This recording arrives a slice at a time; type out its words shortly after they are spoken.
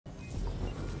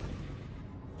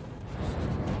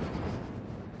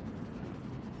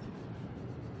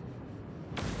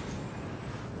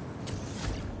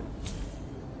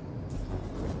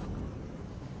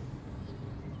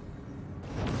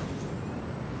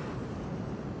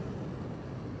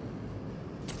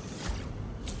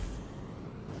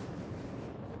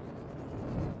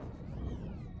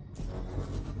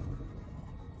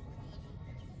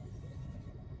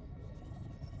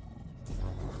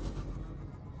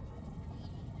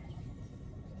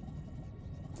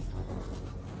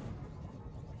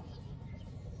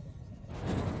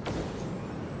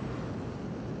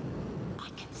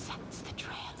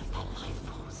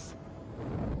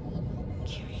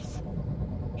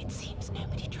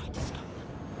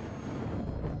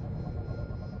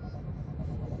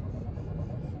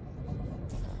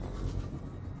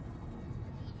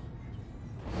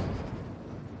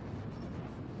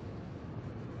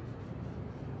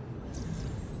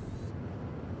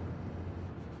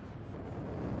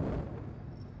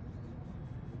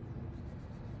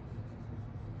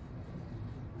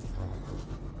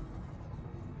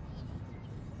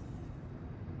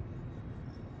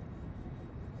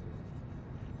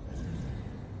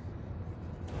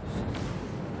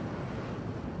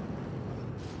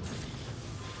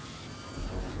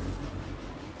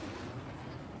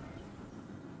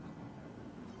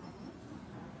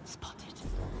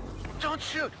Don't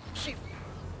shoot!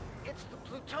 It's the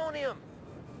plutonium!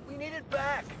 We need it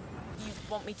back! You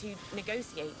want me to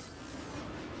negotiate?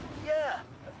 Yeah!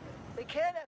 They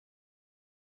can't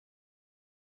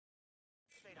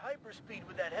activate hyperspeed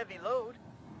with that heavy load.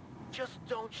 Just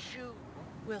don't shoot.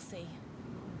 We'll see.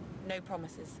 No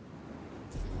promises.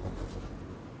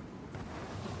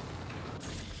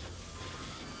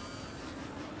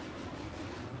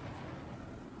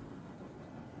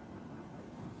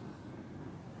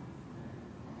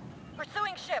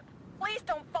 Pursuing ship! Please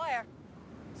don't fire!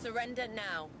 Surrender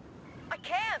now. I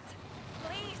can't!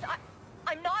 Please,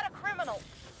 I'm not a criminal!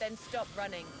 Then stop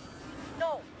running.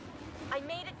 No. I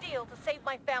made a deal to save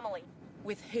my family.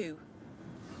 With who?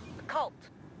 The cult.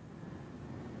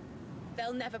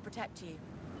 They'll never protect you.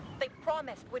 They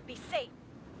promised we'd be safe.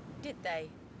 Did they?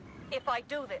 If I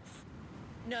do this.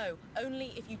 No,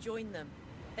 only if you join them.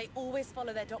 They always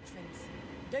follow their doctrines.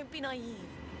 Don't be naive.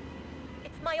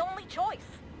 It's my only choice.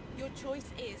 Your choice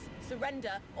is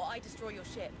surrender or I destroy your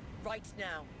ship. Right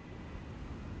now.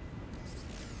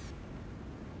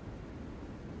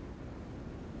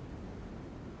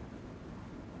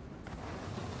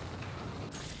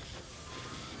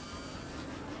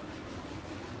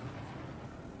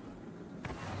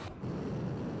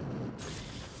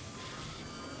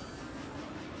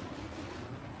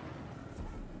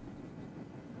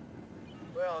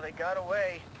 Well, they got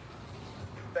away.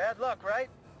 Bad luck, right?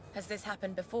 Has this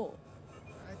happened before?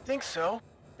 I think so.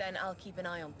 Then I'll keep an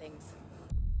eye on things.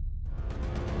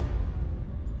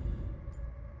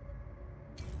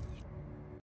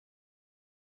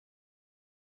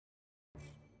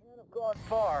 Can't have gone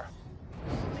far.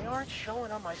 They aren't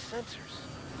showing on my sensors.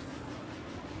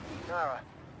 Nara,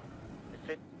 if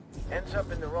it ends up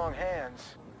in the wrong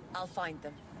hands... I'll find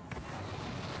them.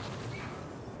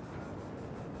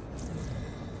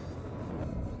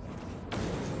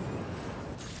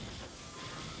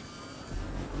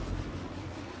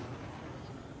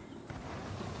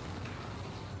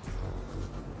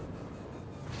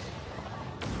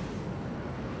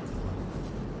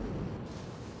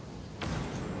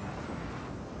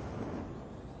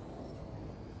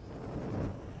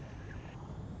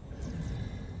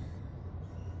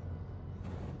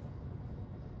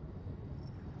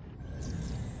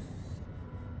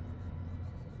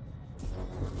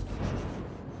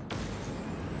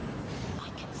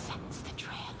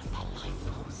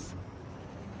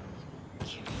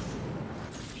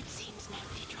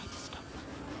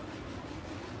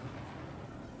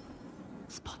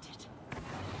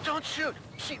 Don't shoot!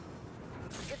 It's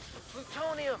the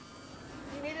plutonium!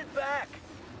 We need it back!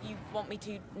 You want me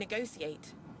to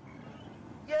negotiate?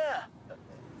 Yeah!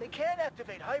 They can't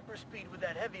activate hyperspeed with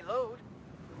that heavy load.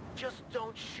 Just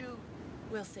don't shoot.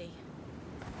 We'll see.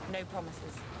 No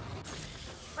promises.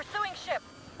 Pursuing ship!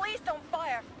 Please don't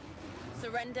fire!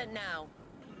 Surrender now.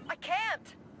 I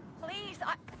can't! Please,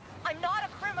 I'm not a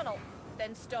criminal!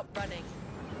 Then stop running.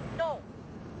 No.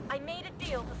 I made a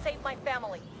deal to save my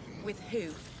family. With who?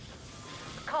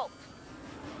 The cult.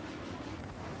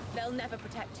 They'll never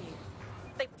protect you.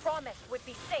 They promised we'd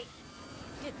be safe.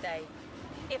 Did they?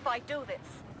 If I do this.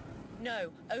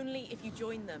 No, only if you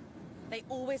join them. They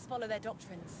always follow their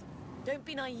doctrines. Don't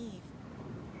be naive.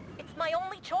 It's my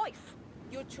only choice.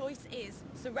 Your choice is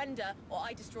surrender or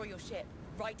I destroy your ship.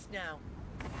 Right now.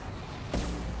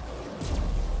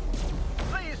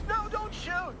 Please, no, don't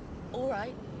shoot! All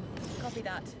right. Copy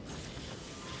that.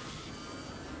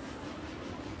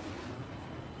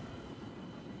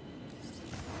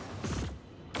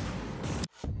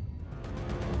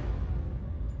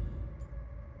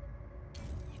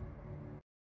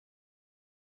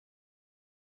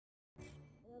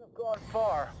 Can't have gone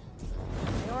far.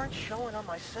 They aren't showing on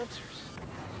my sensors.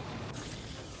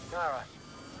 Nara,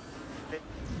 if it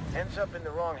ends up in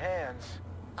the wrong hands...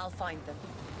 I'll find them.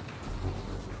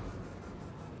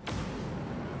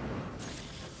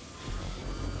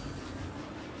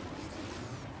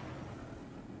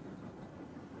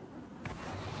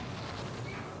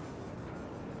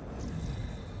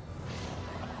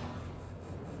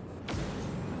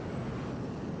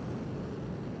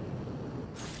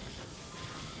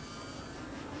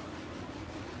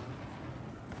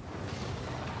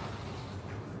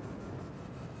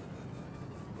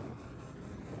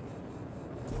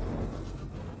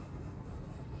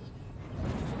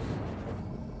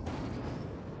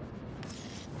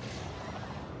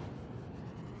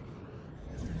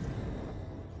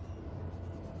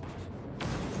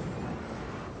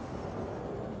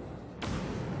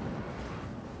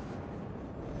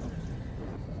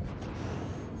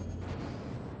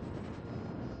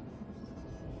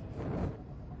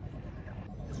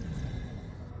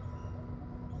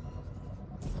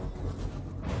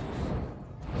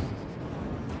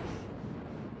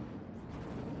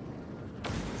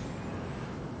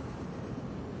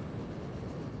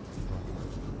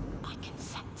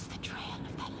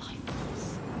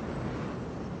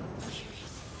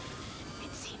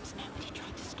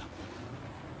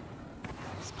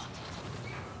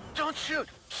 Don't shoot!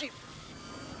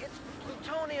 It's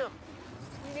plutonium!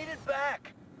 We need it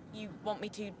back! You want me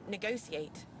to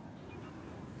negotiate?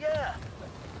 Yeah!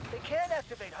 They can't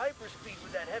activate hyperspeed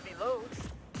with that heavy load.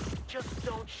 Just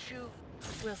don't shoot.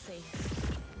 We'll see.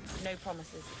 No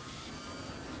promises.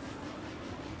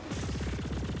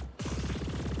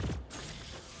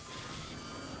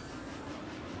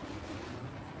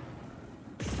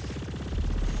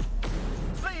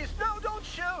 Please, no, don't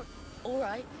shoot! All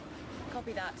right.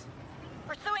 Copy that.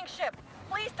 Pursuing ship.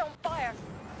 Please don't fire.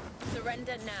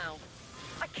 Surrender now.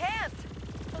 I can't.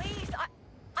 Please,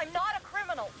 I'm not a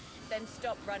criminal. Then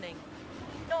stop running.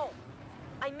 No.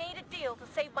 I made a deal to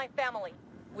save my family.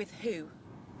 With who?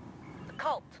 The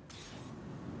cult.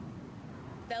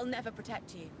 They'll never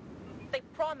protect you. They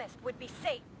promised would be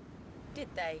safe Did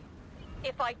they?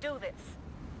 if I do this.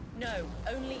 No,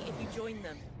 only if you join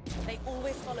them. They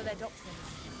always follow their doctrines.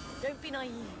 Don't be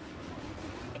naive.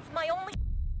 It's my only...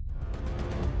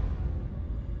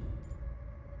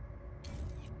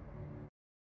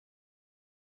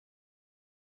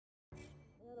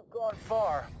 I've gone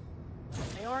far.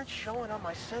 They aren't showing on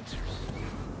my sensors.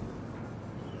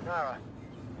 Nara,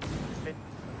 if it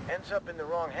ends up in the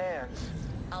wrong hands...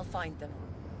 I'll find them.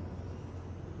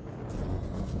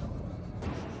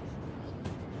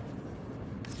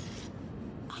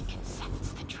 I can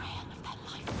sense the trail of their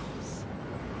life force.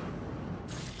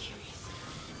 Curious.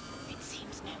 It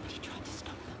seems nobody tried to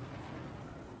stop them.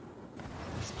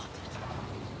 Spotted.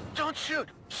 Don't shoot!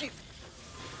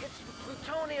 It's the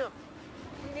plutonium!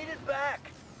 We need it back!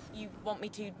 You want me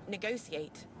to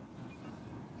negotiate?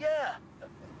 Yeah!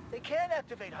 They can't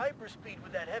activate hyperspeed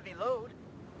with that heavy load.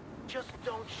 Just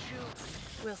don't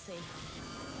shoot. We'll see.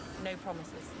 No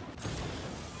promises.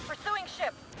 Pursuing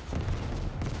ship.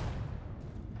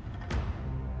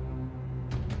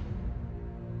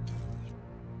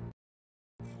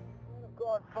 I've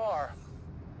gone far.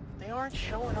 They aren't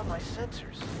showing on my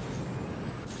sensors.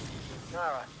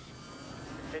 Nara,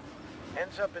 if it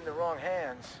ends up in the wrong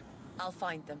hands... I'll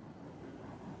find them.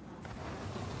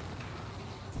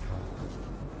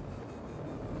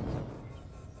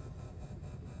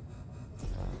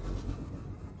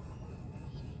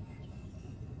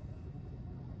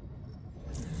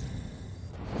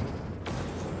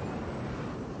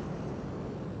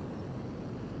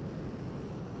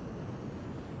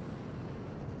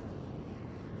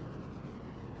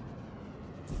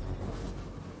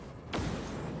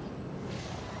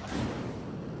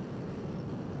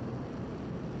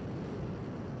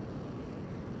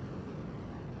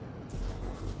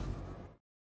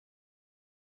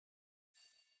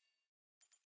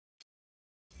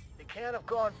 They can't have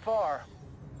gone far.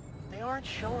 They aren't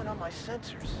showing on my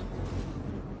sensors.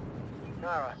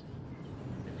 Nara,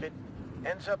 if it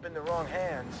ends up in the wrong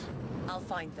hands... I'll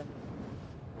find them.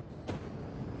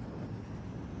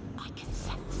 I can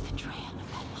sense the trail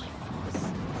of their life force.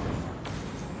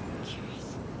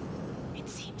 Curious. It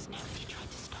seems nobody tried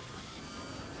to stop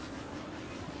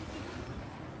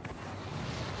them.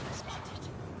 Spotted.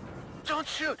 Don't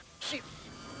shoot!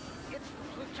 It's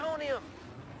the plutonium!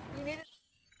 We need it...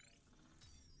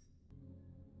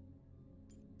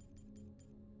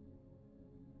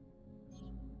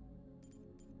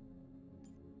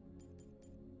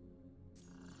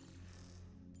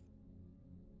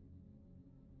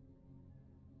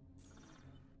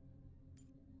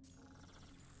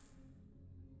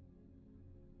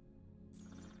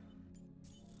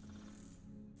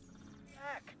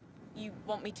 back. You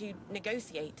want me to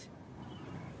negotiate?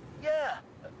 Yeah!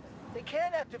 They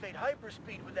can't activate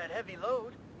hyperspeed with that heavy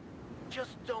load.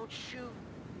 Just don't shoot.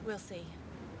 We'll see.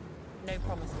 No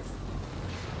promises.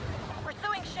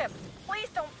 Pursuing ship. Please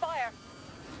don't fire.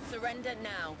 Surrender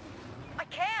now. I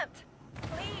can't.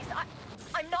 Please,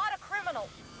 I'm not a criminal.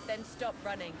 Then stop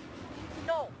running.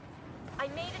 No. I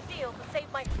made a deal to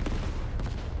save my...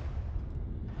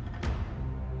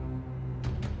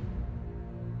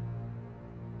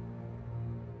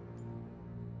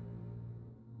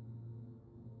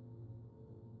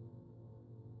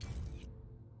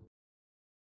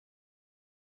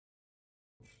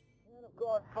 I've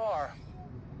gone far.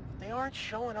 They aren't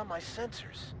showing on my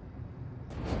sensors.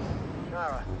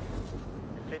 Nara,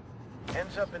 if it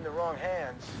ends up in the wrong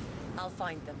hands... I'll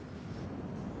find them.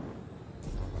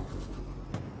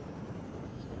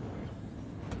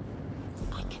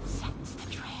 I can sense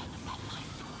the trail of their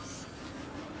life force.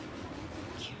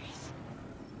 Curious.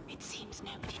 It seems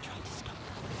nobody tried to stop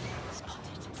them.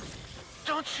 Spotted.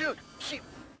 Don't shoot!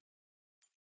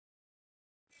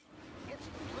 It's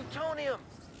the plutonium!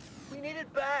 We need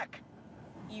it back!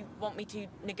 You want me to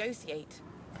negotiate?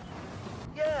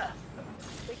 Yeah!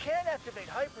 They can't activate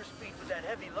hyperspeed with that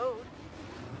heavy load.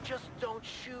 Just don't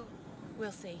shoot.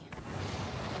 We'll see.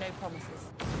 No promises.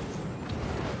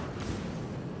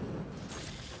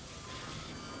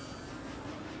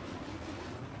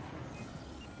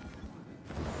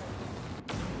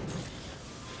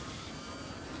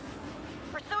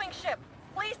 Pursuing ship.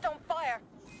 Please don't fire.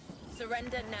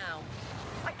 Surrender now.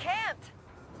 I can't.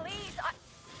 Please,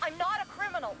 I'm not a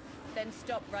criminal. Then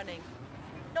stop running.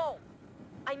 No.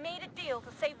 I made a deal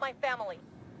to save my family.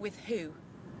 With who?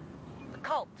 The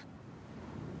cult.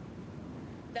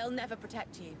 They'll never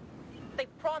protect you. They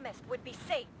promised we'd be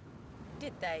safe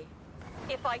Did they?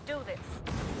 if I do this.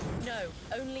 No,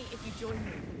 only if you join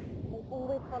them. They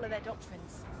always follow their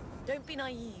doctrines. Don't be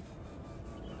naive.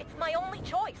 It's my only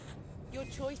choice. Your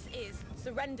choice is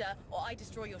surrender or I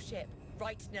destroy your ship.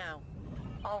 Right now.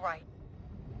 All right.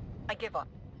 I give up.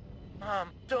 Mom,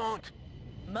 don't.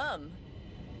 Mum?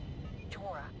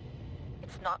 Jorah,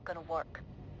 it's not gonna work.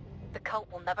 The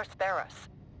cult will never spare us.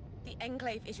 The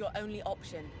Enclave is your only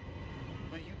option.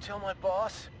 Will you tell my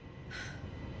boss?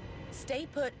 Stay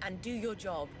put and do your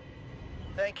job.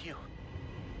 Thank you.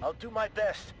 I'll do my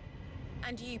best.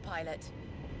 And you, pilot.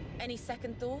 Any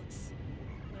second thoughts?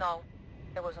 No,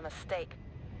 it was a mistake.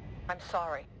 I'm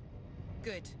sorry.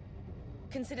 Good.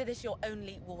 Consider this your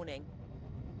only warning.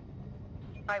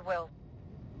 I will.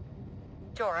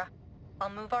 Jorah, I'll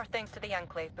move our things to the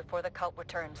Enclave before the cult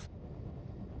returns.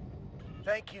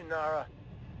 Thank you, Nara.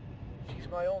 She's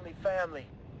my only family.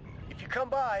 If you come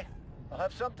by, I'll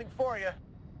have something for you.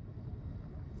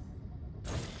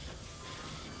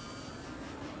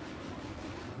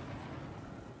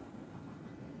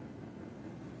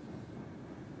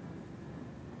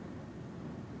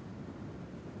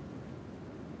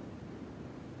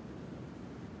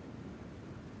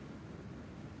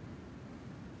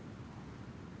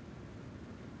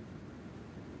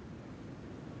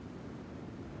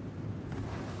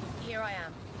 Here I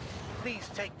am. Please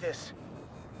take this.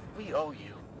 We owe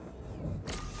you.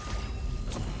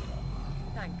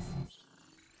 Thanks.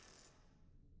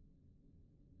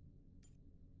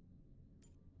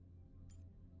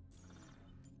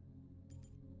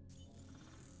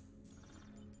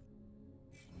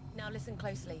 Now listen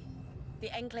closely.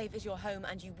 The Enclave is your home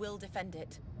and you will defend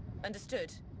it.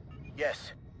 Understood?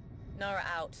 Yes. Nara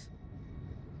out.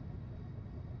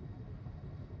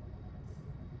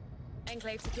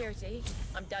 Enclave security,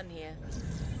 I'm done here.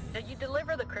 Did you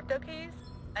deliver the crypto keys?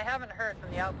 I haven't heard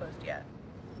from the outpost yet.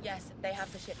 Yes, they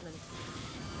have the shipment.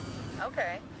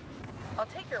 Okay. I'll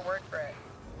take your word for it.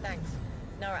 Thanks.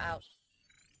 Nara out.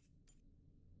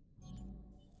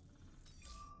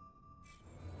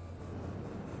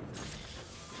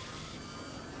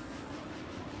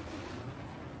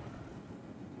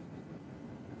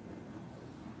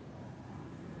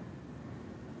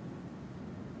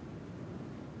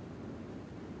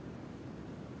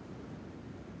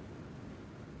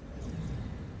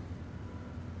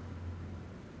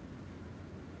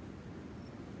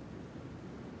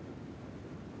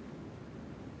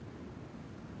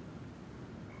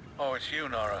 Oh, it's you,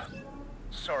 Nara.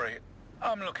 Sorry,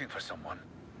 I'm looking for someone.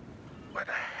 Where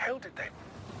the hell did they...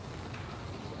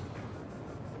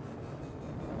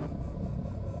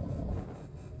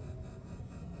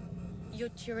 You're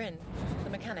Turin,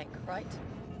 the mechanic, right?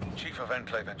 Chief of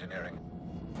Enclave Engineering.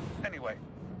 Anyway,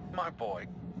 my boy,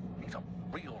 he's a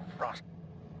real rust.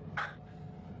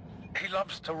 He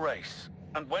loves to race,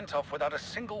 and went off without a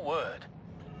single word.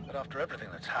 But after everything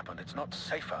that's happened, it's not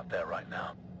safe out there right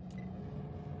now.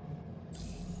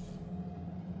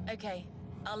 Okay,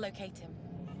 I'll locate him.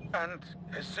 And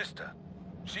his sister.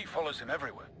 She follows him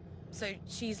everywhere. So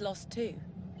she's lost too?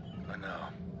 I know.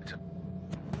 It's a...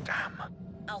 damn.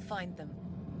 I'll find them.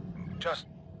 Just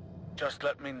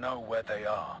let me know where they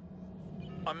are.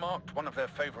 I marked one of their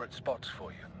favorite spots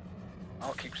for you.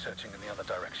 I'll keep searching in the other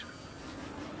direction.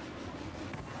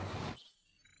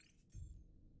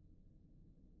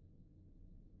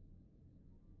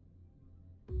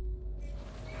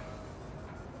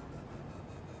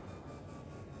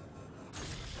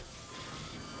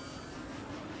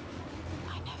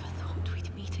 I never thought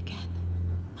we'd meet again,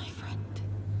 my friend.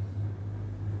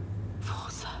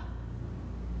 Forza.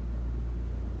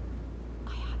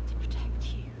 I had to protect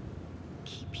you,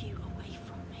 keep you away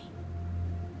from me.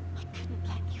 I couldn't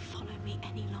let you follow me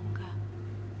any longer.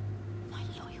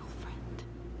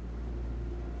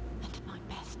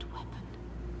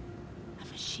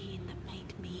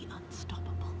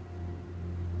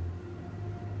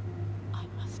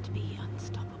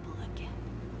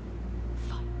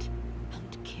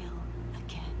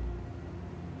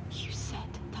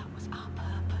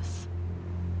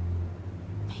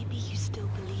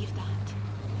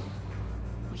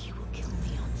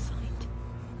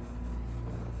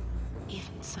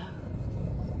 so.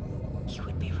 You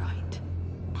would be right.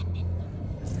 And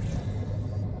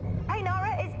Hey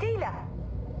Nara, it's Dealer.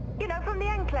 You know, from the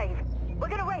Enclave. We're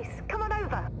gonna race. Come on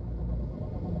over.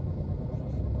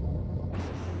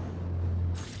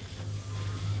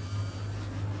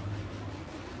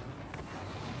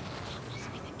 that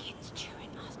must be the kids Turin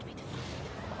asked me to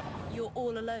find. You're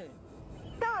all alone.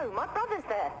 No, my brother's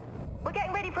there. We're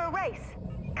getting ready for a race.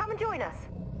 Come and join us.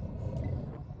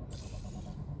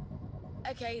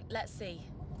 Okay, let's see.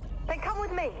 Then come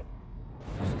with me.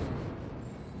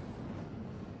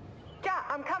 Jack,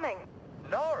 I'm coming.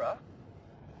 Nara?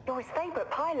 You're his favourite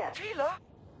pilot. Sheila?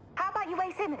 How about you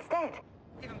race him instead?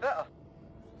 Even better.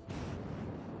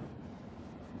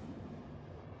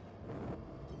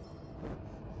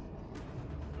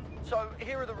 So,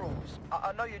 here are the rules.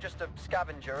 I know you're just a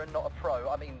scavenger and not a pro.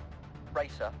 I mean,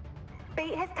 racer.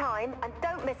 Beat his time and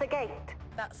don't miss a gate.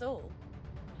 That's all.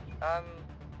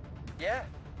 Yeah.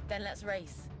 Then let's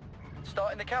race.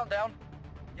 Starting the countdown.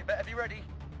 You better be ready.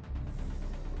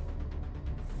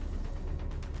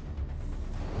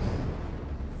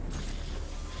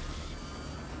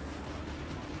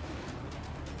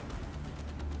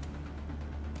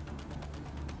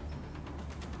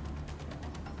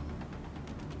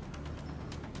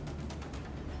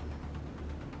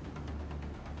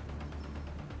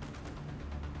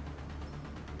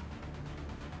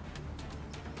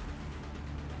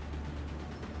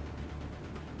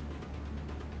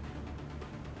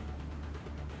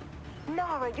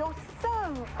 Nara, you're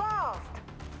so fast.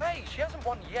 Hey, she hasn't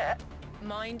won yet.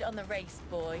 Mind on the race,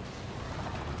 boy.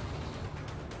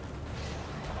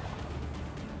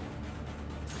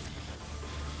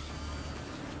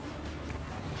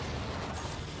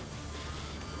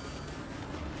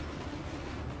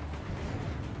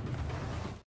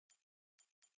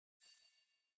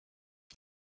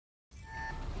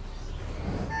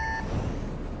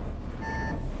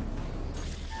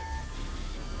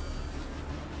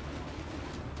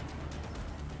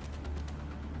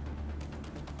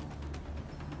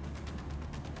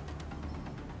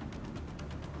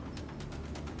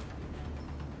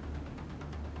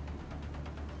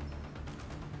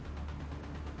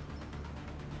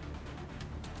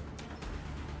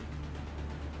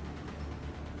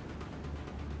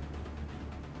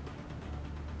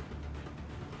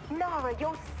 Nara,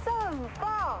 you're so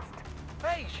fast.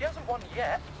 Hey, she hasn't won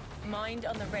yet. Mind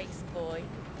on the race, boy.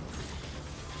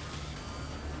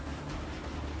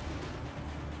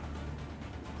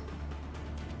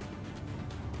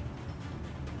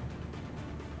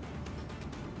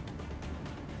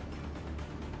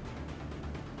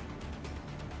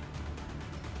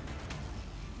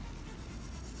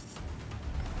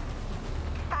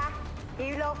 Ah,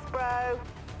 you lost, bro.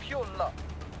 Pure luck.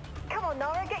 Come on,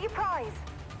 Nara, get your prize.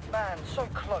 Man, so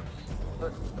close.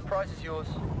 But the prize is yours.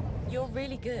 You're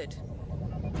really good.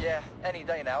 Yeah, any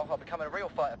day now, I'll become a real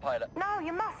fighter pilot. No,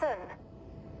 you mustn't.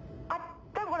 I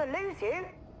don't want to lose you.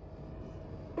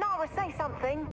 Nara, say something.